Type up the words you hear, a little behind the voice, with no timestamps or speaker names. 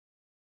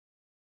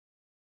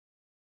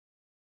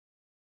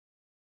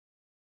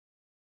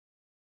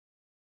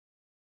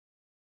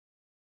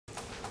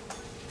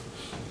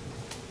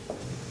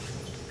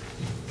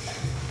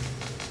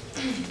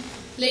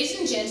Ladies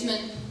and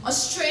gentlemen,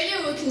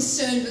 Australia were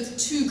concerned with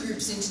two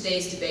groups in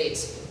today's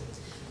debate: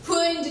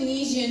 poor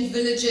Indonesian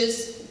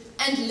villagers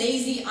and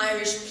lazy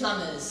Irish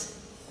plumbers.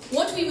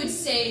 What we would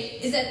say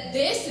is that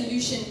their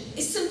solution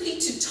is simply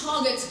to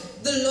target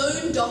the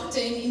lone doctor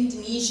in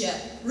Indonesia,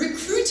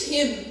 recruit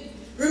him,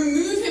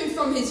 remove him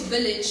from his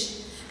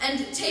village,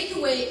 and take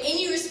away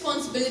any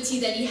responsibility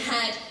that he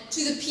had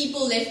to the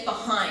people left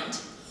behind.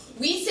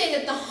 We say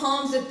that the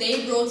harms that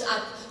they brought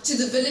up to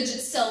the village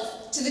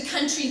itself, to the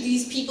country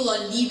these people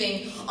are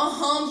leaving, are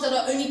harms that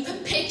are only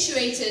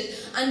perpetuated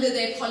under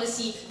their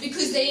policy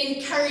because they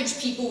encourage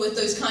people with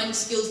those kind of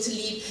skills to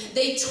leave.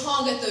 They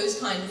target those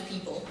kind of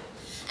people.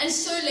 And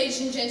so,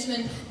 ladies and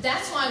gentlemen,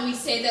 that's why we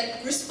say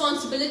that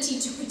responsibility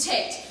to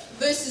protect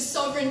versus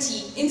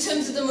sovereignty in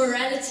terms of the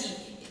morality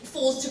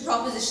falls to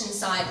proposition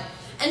side.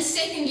 And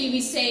secondly,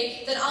 we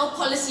say that our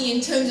policy in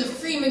terms of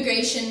free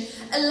immigration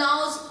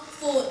allows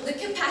for the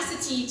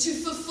capacity to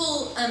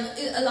fulfill,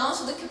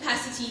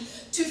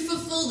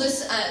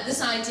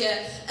 this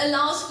idea,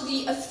 allows for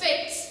the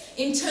effects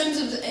in terms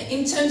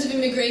of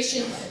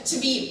immigration to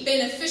be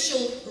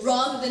beneficial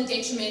rather than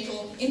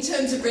detrimental in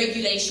terms of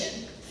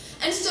regulation.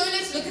 And so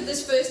let's look at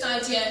this first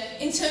idea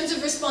in terms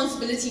of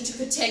responsibility to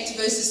protect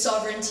versus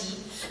sovereignty.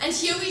 And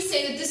here we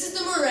say that this is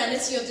the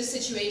morality of the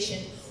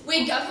situation,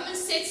 where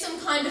governments set some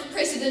kind of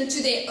precedent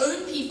to their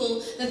own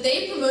people that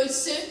they promote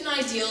certain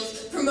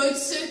ideals, promote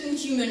certain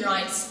human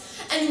rights.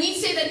 And we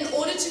say that in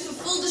order to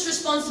fulfill this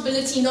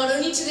responsibility, not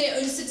only to their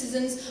own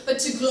citizens, but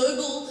to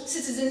global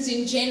citizens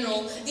in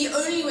general, the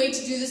only way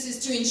to do this is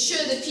to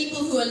ensure that people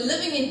who are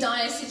living in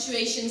dire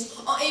situations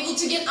are able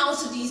to get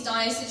out of these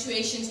dire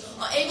situations,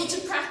 are able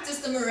to practice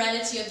the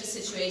morality of the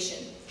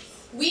situation.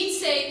 We'd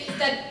say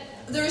that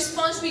the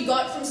response we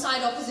got from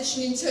side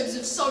opposition in terms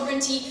of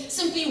sovereignty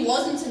simply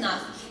wasn't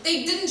enough.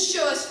 They didn't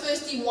show us,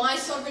 firstly, why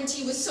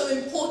sovereignty was so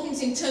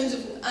important in terms of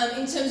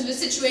a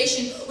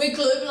situation where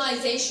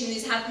globalization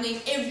is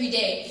happening every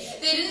day.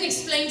 They didn't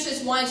explain to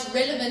us why it's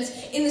relevant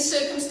in the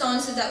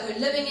circumstances that we're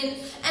living in.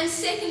 And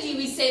secondly,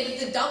 we say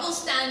that the double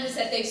standards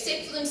that they've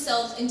set for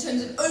themselves in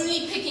terms of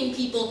only picking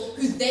people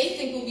who they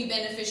think will be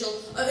beneficial,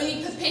 are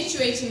only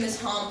perpetuating this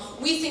harm.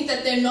 We think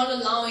that they're not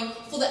allowing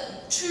for the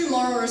true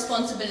moral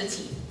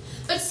responsibility.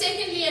 But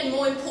secondly, and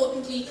more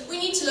importantly, we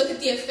need to look at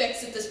the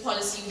effects that this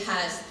policy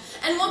has.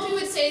 And what we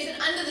would say is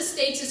that under the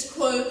status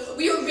quo,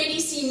 we already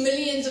see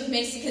millions of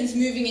Mexicans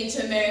moving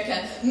into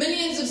America,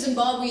 millions of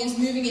Zimbabweans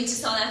moving into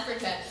South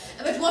Africa.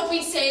 But what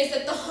we'd say is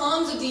that the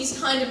harms of this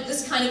kind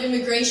of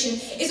immigration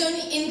is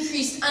only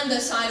increased under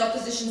side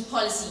opposition's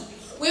policy,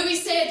 where we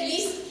say at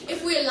least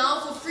if we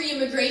allow for free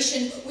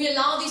immigration, we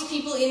allow these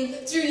people in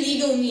through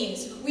legal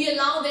means. We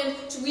allow them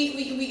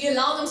we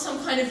allow them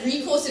some kind of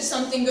recourse if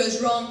something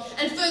goes wrong.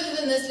 And further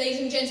than this,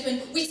 ladies and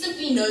gentlemen, we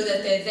simply know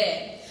that they're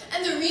there.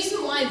 And the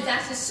reason why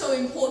that is so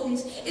important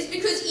is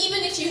because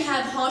even if you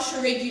have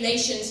harsher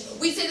regulations,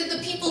 we say that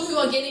the people who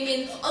are getting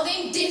in are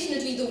then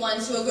definitely the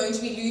ones who are going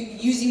to be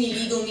using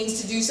illegal means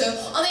to do so,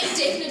 are they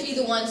definitely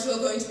the ones who are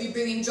going to be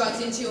bringing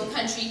drugs into your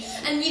country.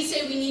 And we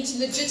say we need to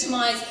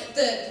legitimize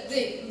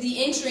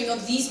the entering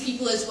of these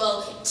people as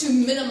well to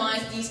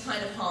minimize these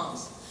kind of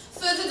harms.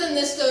 Further than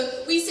this,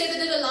 though, we say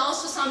that it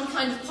allows for some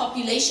kind of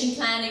population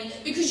planning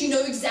because you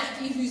know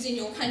exactly who's in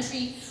your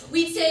country.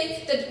 We'd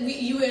say that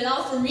you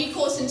allow for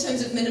recourse in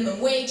terms of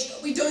minimum wage.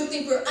 We don't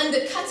think we're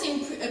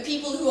undercutting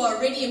people who are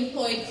already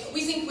employed.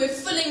 We think we're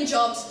filling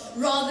jobs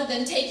rather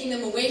than taking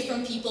them away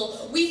from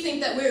people. We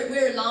think that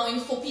we're allowing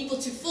for people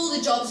to fill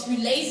the jobs who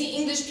lazy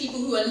English people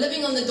who are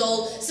living on the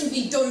dole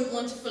simply don't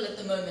want to fill at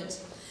the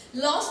moment.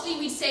 Lastly,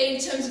 we'd say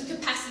in terms of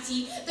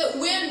capacity that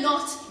we're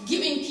not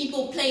giving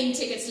people plane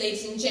tickets,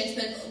 ladies and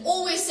gentlemen.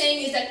 All we're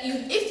saying is that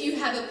if you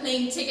have a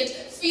plane ticket,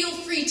 feel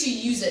free to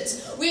use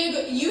it.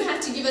 You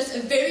have to give us a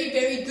very,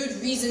 very good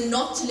reason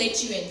not to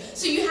let you in.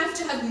 So you have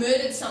to have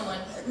murdered someone,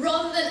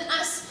 rather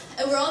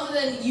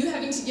than you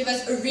having to give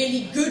us a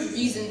really good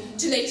reason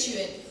to let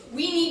you in.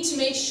 We need to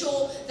make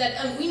sure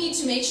that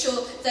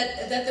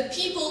the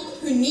people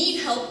who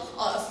need help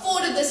are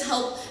afforded this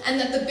help, and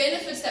that the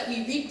benefits that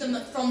we reap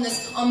from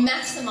this are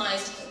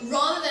maximized,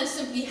 rather than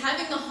simply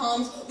having the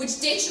harms which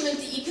detriment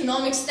the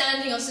economic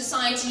standing of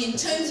society in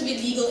terms of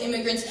illegal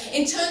immigrants,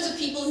 in terms of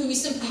people who we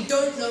simply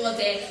don't know are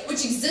there,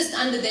 which exist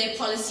under their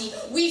policy.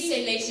 We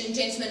say, ladies and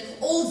gentlemen,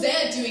 all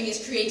they're doing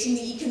is creating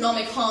the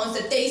economic harms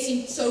that they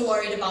seem so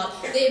worried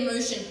about. Their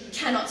motion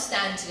cannot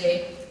stand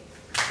today.